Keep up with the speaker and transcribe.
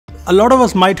A lot of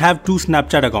us might have two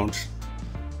Snapchat accounts,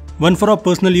 one for our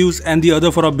personal use and the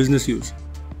other for our business use.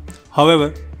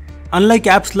 However, unlike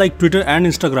apps like Twitter and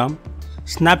Instagram,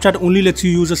 Snapchat only lets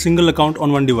you use a single account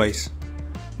on one device.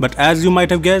 But as you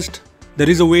might have guessed, there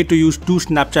is a way to use two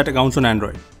Snapchat accounts on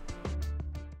Android.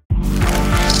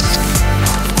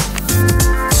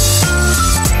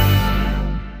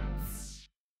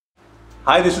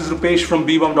 Hi, this is Rupesh from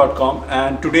Bbum.com,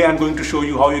 and today I'm going to show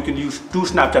you how you can use two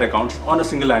Snapchat accounts on a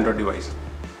single Android device.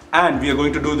 And we are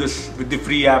going to do this with the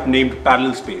free app named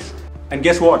Parallel Space. And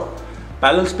guess what?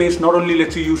 Parallel Space not only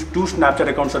lets you use two Snapchat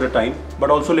accounts at a time, but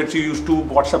also lets you use two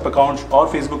WhatsApp accounts or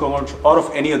Facebook accounts or of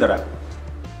any other app.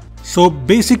 So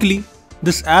basically,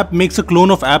 this app makes a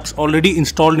clone of apps already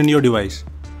installed in your device.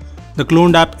 The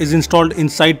cloned app is installed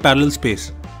inside Parallel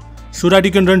Space, so that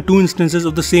you can run two instances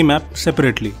of the same app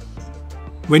separately.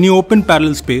 When you open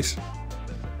Parallel Space,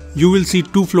 you will see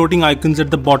two floating icons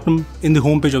at the bottom in the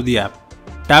homepage of the app.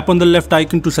 Tap on the left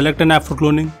icon to select an app for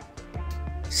cloning,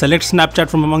 select Snapchat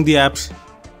from among the apps,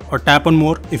 or tap on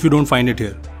more if you don't find it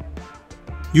here.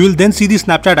 You will then see the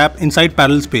Snapchat app inside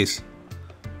Parallel Space.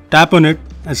 Tap on it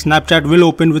and Snapchat will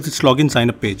open with its login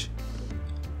sign-up page.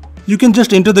 You can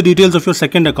just enter the details of your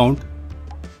second account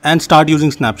and start using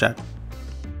Snapchat.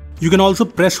 You can also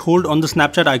press hold on the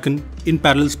Snapchat icon in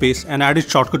Parallel Space and add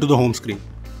its shortcut to the home screen,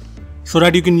 so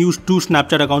that you can use two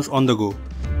Snapchat accounts on the go.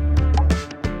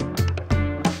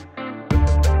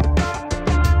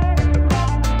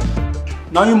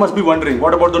 Now you must be wondering,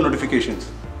 what about the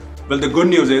notifications? Well, the good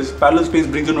news is Parallel Space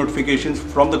brings the notifications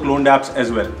from the cloned apps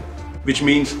as well, which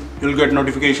means you'll get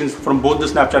notifications from both the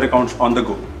Snapchat accounts on the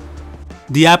go.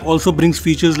 The app also brings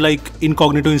features like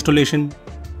incognito installation,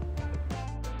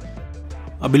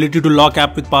 ability to lock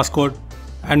app with passcode,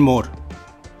 and more.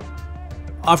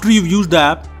 After you've used the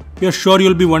app, we are sure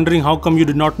you'll be wondering how come you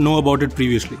did not know about it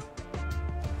previously.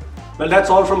 Well,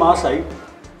 that's all from our side.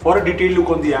 For a detailed look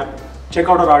on the app, check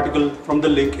out our article from the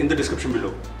link in the description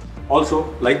below.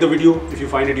 Also, like the video if you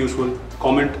find it useful,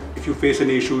 comment if you face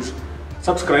any issues,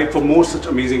 subscribe for more such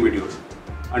amazing videos.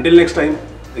 Until next time,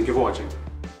 thank you for watching.